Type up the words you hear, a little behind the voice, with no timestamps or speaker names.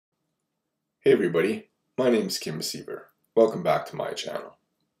Hey everybody, my name is Kim Siever. Welcome back to my channel.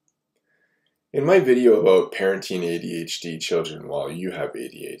 In my video about parenting ADHD children while you have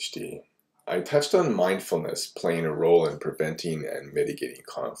ADHD, I touched on mindfulness playing a role in preventing and mitigating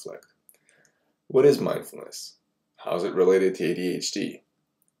conflict. What is mindfulness? How is it related to ADHD?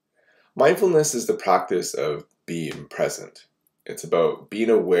 Mindfulness is the practice of being present. It's about being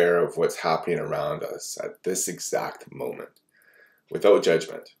aware of what's happening around us at this exact moment, without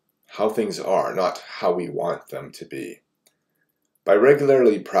judgment. How things are, not how we want them to be. By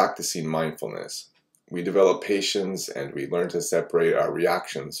regularly practicing mindfulness, we develop patience and we learn to separate our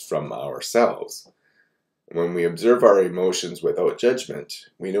reactions from ourselves. When we observe our emotions without judgment,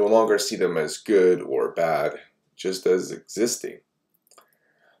 we no longer see them as good or bad, just as existing.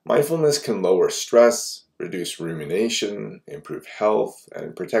 Mindfulness can lower stress, reduce rumination, improve health,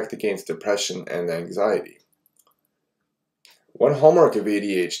 and protect against depression and anxiety. One hallmark of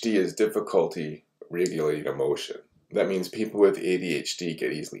ADHD is difficulty regulating emotion. That means people with ADHD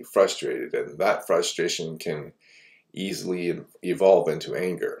get easily frustrated, and that frustration can easily evolve into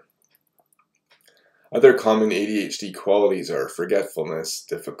anger. Other common ADHD qualities are forgetfulness,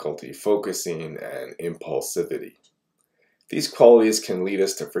 difficulty focusing, and impulsivity. These qualities can lead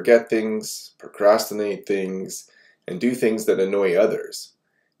us to forget things, procrastinate things, and do things that annoy others,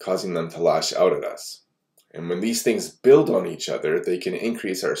 causing them to lash out at us. And when these things build on each other, they can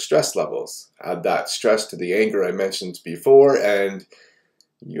increase our stress levels. Add that stress to the anger I mentioned before, and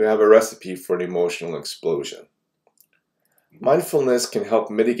you have a recipe for an emotional explosion. Mindfulness can help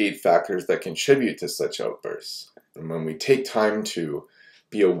mitigate factors that contribute to such outbursts. And when we take time to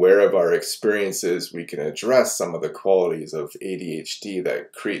be aware of our experiences, we can address some of the qualities of ADHD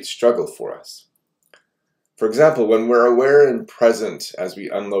that create struggle for us. For example, when we're aware and present as we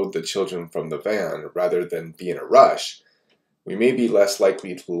unload the children from the van, rather than be in a rush, we may be less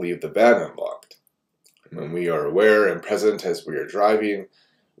likely to leave the van unlocked. When we are aware and present as we are driving,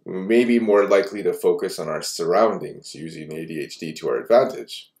 we may be more likely to focus on our surroundings using ADHD to our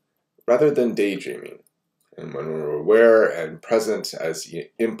advantage, rather than daydreaming. And when we're aware and present as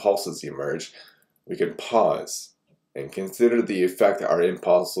impulses emerge, we can pause and consider the effect our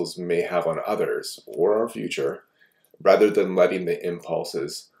impulses may have on others or our future, rather than letting the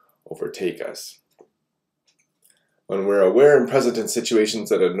impulses overtake us. When we're aware and present in situations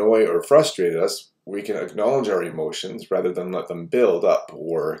that annoy or frustrate us, we can acknowledge our emotions rather than let them build up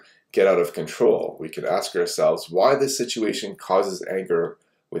or get out of control. We can ask ourselves why this situation causes anger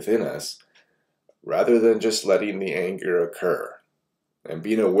within us, rather than just letting the anger occur. And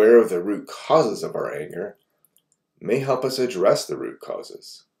being aware of the root causes of our anger may help us address the root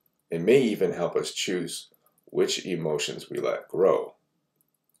causes. It may even help us choose which emotions we let grow.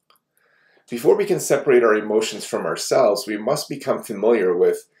 Before we can separate our emotions from ourselves, we must become familiar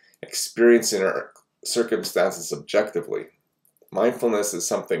with experiencing our circumstances objectively. Mindfulness is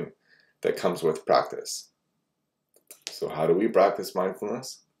something that comes with practice. So how do we practice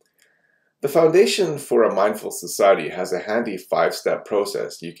mindfulness? The foundation for a mindful society has a handy 5-step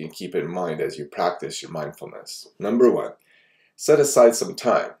process you can keep in mind as you practice your mindfulness. Number 1, set aside some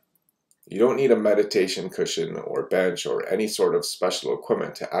time. You don't need a meditation cushion or bench or any sort of special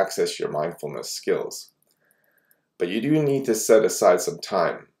equipment to access your mindfulness skills. But you do need to set aside some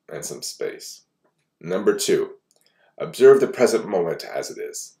time and some space. Number 2, observe the present moment as it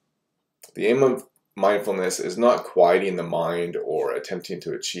is. The aim of mindfulness is not quieting the mind or attempting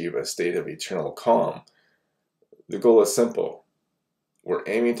to achieve a state of eternal calm. The goal is simple. We're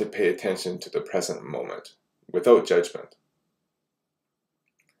aiming to pay attention to the present moment, without judgment.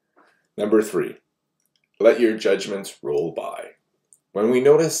 Number 3, let your judgments roll by. When we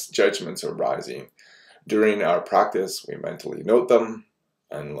notice judgments arising during our practice, we mentally note them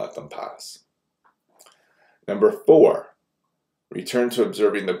and let them pass. Number 4, return to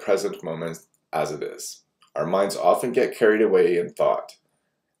observing the present moment as it is. Our minds often get carried away in thought.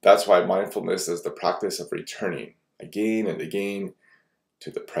 That's why mindfulness is the practice of returning again and again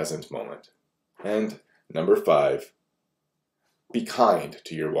to the present moment. And number 5, be kind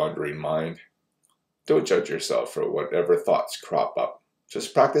to your wandering mind. Don't judge yourself for whatever thoughts crop up.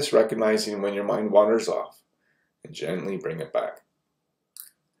 Just practice recognizing when your mind wanders off and gently bring it back.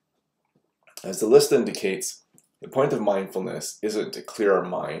 As the list indicates, the point of mindfulness isn't to clear our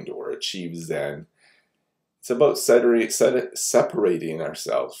mind or achieve Zen. It's about separating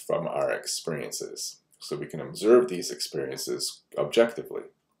ourselves from our experiences so we can observe these experiences objectively.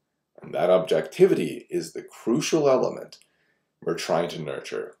 And that objectivity is the crucial element we're trying to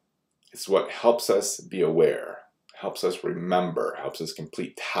nurture. It's what helps us be aware, helps us remember, helps us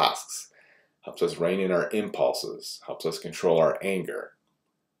complete tasks, helps us rein in our impulses, helps us control our anger.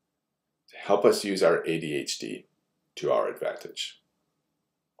 help us use our ADHD to our advantage.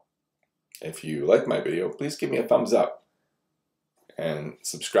 If you like my video, please give me a thumbs up and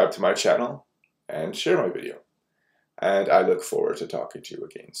subscribe to my channel and share my video. And I look forward to talking to you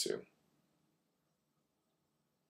again soon.